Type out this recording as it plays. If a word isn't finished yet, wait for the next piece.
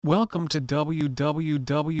Welcome to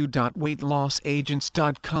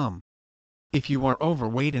www.weightlosagents.com. If you are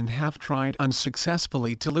overweight and have tried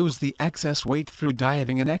unsuccessfully to lose the excess weight through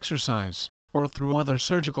dieting and exercise, or through other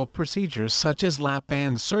surgical procedures such as lap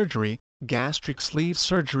band surgery, gastric sleeve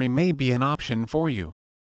surgery may be an option for you.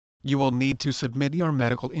 You will need to submit your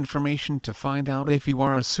medical information to find out if you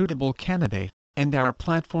are a suitable candidate, and our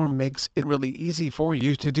platform makes it really easy for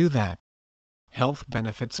you to do that. Health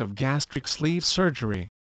benefits of gastric sleeve surgery.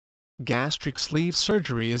 Gastric sleeve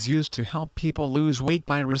surgery is used to help people lose weight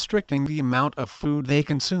by restricting the amount of food they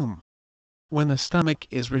consume. When the stomach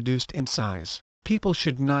is reduced in size, people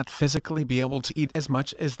should not physically be able to eat as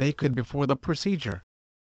much as they could before the procedure.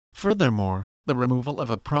 Furthermore, the removal of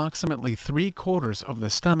approximately 3/4 of the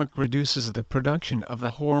stomach reduces the production of the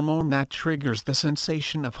hormone that triggers the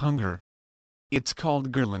sensation of hunger. It's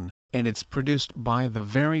called ghrelin, and it's produced by the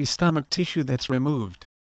very stomach tissue that's removed.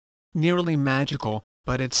 Nearly magical,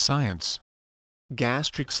 but it's science.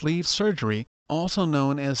 Gastric sleeve surgery, also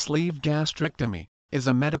known as sleeve gastrectomy, is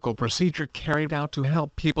a medical procedure carried out to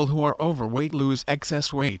help people who are overweight lose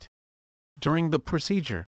excess weight. During the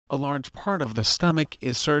procedure, a large part of the stomach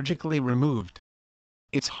is surgically removed.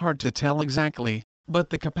 It's hard to tell exactly, but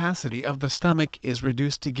the capacity of the stomach is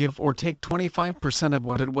reduced to give or take 25% of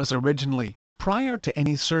what it was originally, prior to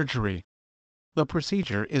any surgery. The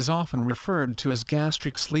procedure is often referred to as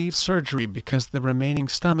gastric sleeve surgery because the remaining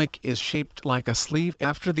stomach is shaped like a sleeve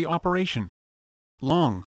after the operation.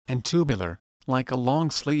 Long, and tubular, like a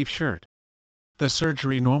long-sleeve shirt. The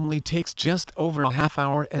surgery normally takes just over a half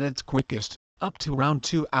hour at its quickest, up to around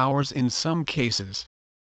 2 hours in some cases.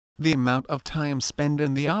 The amount of time spent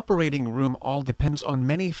in the operating room all depends on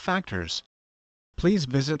many factors. Please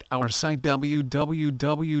visit our site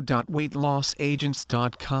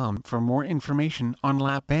www.weightlosagents.com for more information on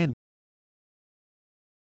lap band